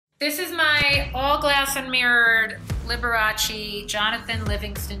This is my all glass and mirrored Liberace Jonathan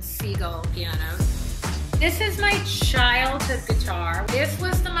Livingston Seagull piano. This is my childhood guitar. This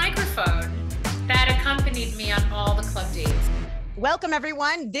was the microphone that accompanied me on all the club dates. Welcome,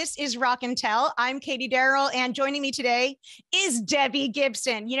 everyone. This is Rock and Tell. I'm Katie Daryl, and joining me today is Debbie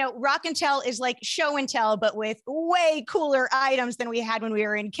Gibson. You know, Rock and Tell is like show and tell, but with way cooler items than we had when we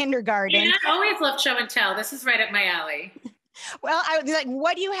were in kindergarten. Yeah, I always loved show and tell. This is right up my alley. Well, I was like,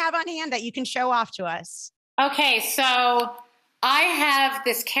 what do you have on hand that you can show off to us? Okay, so I have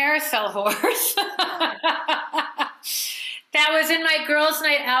this carousel horse that was in my Girls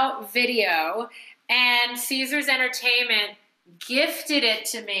Night Out video, and Caesars Entertainment gifted it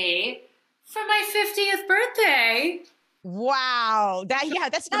to me for my 50th birthday. Wow.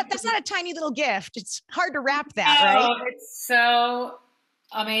 That's not a tiny little gift. It's hard to wrap that, right? It's so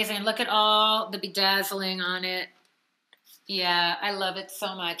amazing. Look at all the bedazzling on it. Yeah, I love it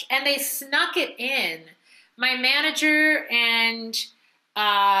so much. And they snuck it in. My manager and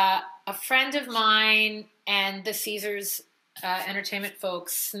a friend of mine and the Caesars Entertainment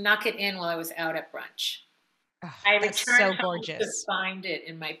folks snuck it in while I was out at brunch. Oh, I that's returned so home gorgeous. to find it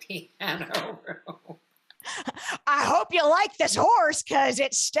in my piano room. I hope you like this horse because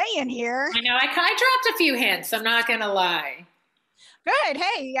it's staying here. I know. I dropped a few hints. I'm not going to lie. Good.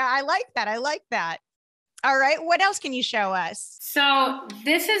 Hey, yeah, I like that. I like that. All right. What else can you show us? So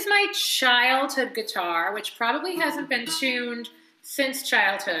this is my childhood guitar, which probably hasn't been tuned since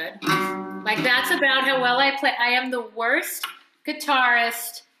childhood. Like, that's about how well I play. I am the worst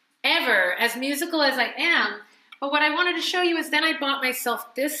guitarist ever, as musical as I am. But what I wanted to show you is then I bought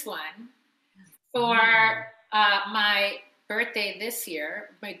myself this one for my birthday this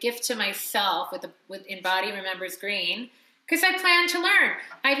year, my gift to myself with In Body Remembers Green, because I plan to learn.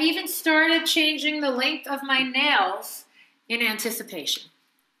 I've even started changing the length of my nails in anticipation.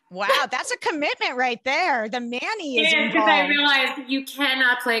 Wow, that's a commitment right there. The Manny is involved. Because I realized you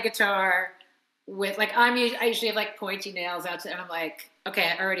cannot play guitar with, like, I usually have like pointy nails out, and I'm like,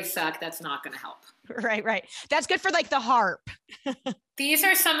 okay, I already suck. That's not going to help. Right. That's good for like the harp. These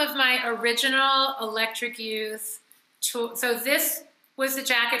are some of my original Electric Youth. So this was the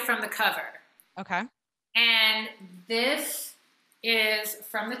jacket from the cover. Okay. And this is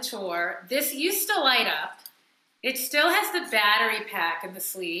from the tour. This used to light up. It still has the battery pack in the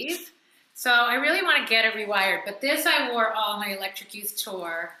sleeve. So I really want to get it rewired. But this I wore all my Electric Youth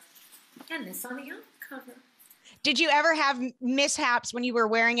tour. And this on the album cover. Did you ever have mishaps when you were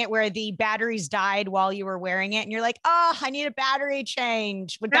wearing it where the batteries died while you were wearing it and you're like, oh, I need a battery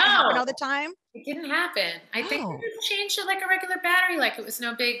change? Would that happen all the time? It didn't happen. I think we just changed it like a regular battery, like it was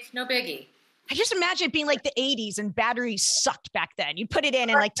no biggie. I just imagine it being like the 80s and batteries sucked back then. You put it in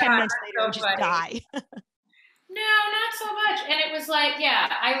and like 10 minutes later it would just die. No, not so much. And it was like,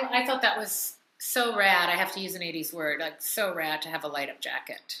 yeah, I thought that was so rad. I have to use an 80s word, like so rad to have a light up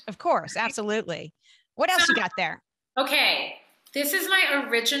jacket. Of course, absolutely. What else you got there? Okay, this is my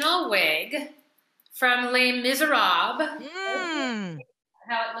original wig from Les Miserables.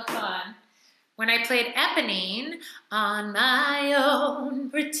 How it looks on. When I played Eponine on my own,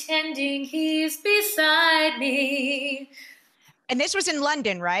 pretending he's beside me. And this was in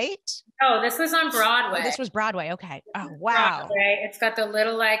London, right? Oh, this was on Broadway. Oh, this was Broadway. Okay. Oh, wow. Broadway. It's got the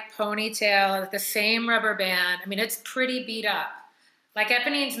little like ponytail, the same rubber band. I mean, it's pretty beat up. Like,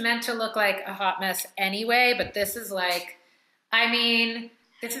 Eponine's meant to look like a hot mess anyway, but this is like, I mean,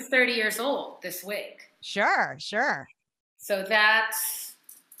 this is 30 years old, this wig. Sure. So that's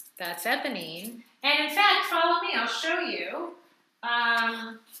Eponine. And in fact, follow me, I'll show you.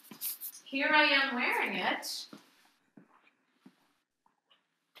 Here I am wearing it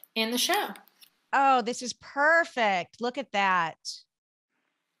in the show. Oh, this is perfect. Look at that.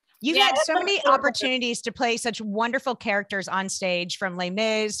 You've had so many opportunities to play such wonderful characters on stage, from Les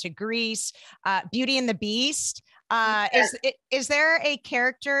Mis to Grease, Beauty and the Beast. Is there a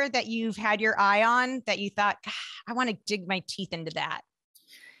character that you've had your eye on that you thought, I want to dig my teeth into that?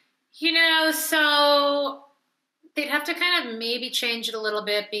 You know, so they'd have to kind of maybe change it a little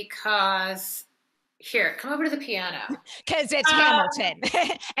bit because, here, come over to the piano. Because it's Hamilton,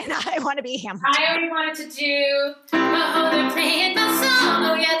 and I want to be Hamilton. I already wanted to do, oh, they're playing my song.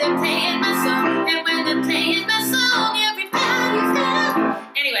 Oh, yeah, they're playing my song. And when they're playing my song, everybody's there.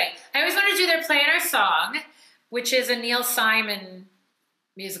 Anyway, I always wanted to do They're Playing Our Song, which is a Neil Simon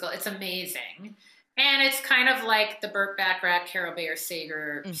musical. It's amazing. And it's kind of like the Burt Bacharach, Carol Bayer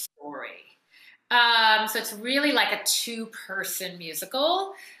Sager story. So it's really like a two-person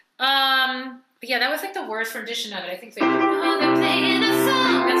musical. But yeah, that was like the worst rendition of it. I think they're playing a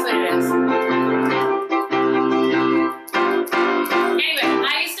song. That's what it is. Anyway,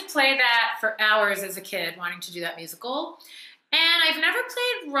 I used to play for hours as a kid wanting to do that musical. And I've never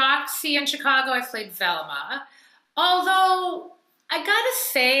played Roxy in Chicago. I've played Velma. Although I gotta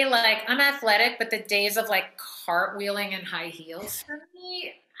say, like, I'm athletic, but the days of like cartwheeling in high heels for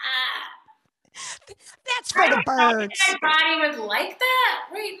me, that's for the birds. My body would like that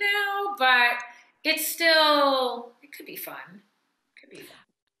right now, but it's still, it could be fun.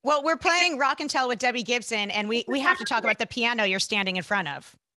 Well, we're playing Rock and Tell with Debbie Gibson, and we have to talk about the piano you're standing in front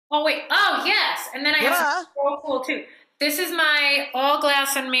of. Oh, wait. Oh, yes. And then I have something so cool, too. This is my all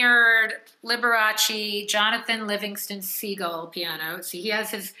glass and mirrored Liberace Jonathan Livingston Seagull piano. See, he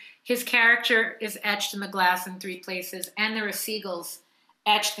has his character is etched in the glass in 3 places, and there are seagulls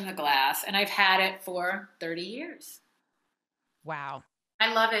etched in the glass. And I've had it for 30 years. Wow.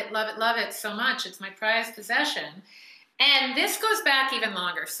 I love it so much. It's my prized possession. And this goes back even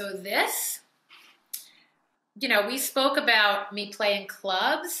longer. So this, you know, we spoke about me playing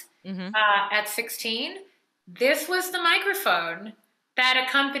clubs at 16. This was the microphone that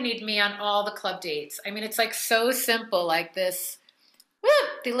accompanied me on all the club dates. I mean, it's like so simple, like this,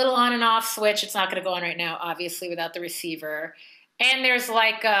 the little on and off switch. It's not going to go on right now, obviously, without the receiver. And there's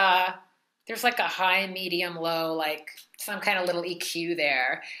like a high, medium, low, like some kind of little EQ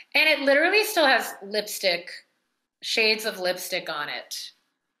there. And it literally still has shades of lipstick on it.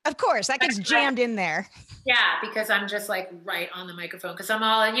 Of course, that gets jammed in there. Yeah, because I'm just like right on the microphone because I'm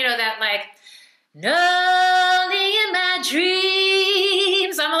all, and you know that like, only in my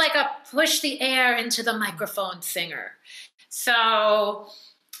dreams. I'm like a push the air into the microphone singer. So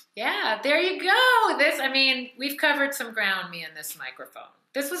yeah, there you go. We've covered some ground, me and this microphone.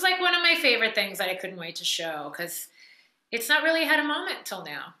 This was like one of my favorite things that I couldn't wait to show because it's not really had a moment till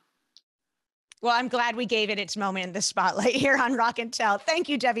now. Well, I'm glad we gave it its moment in the spotlight here on Rock and Tell. Thank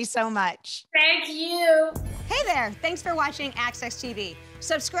you, Debbie, so much. Thank you. Hey there. Thanks for watching Access TV.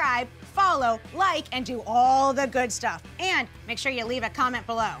 Subscribe, follow, like, and do all the good stuff. And make sure you leave a comment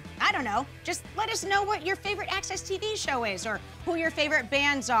below. I don't know. Just let us know what your favorite Access TV show is, or who your favorite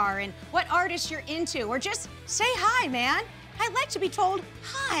bands are, and what artists you're into, or just say hi, man. I'd like to be told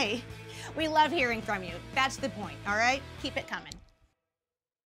hi. We love hearing from you. That's the point, all right? Keep it coming.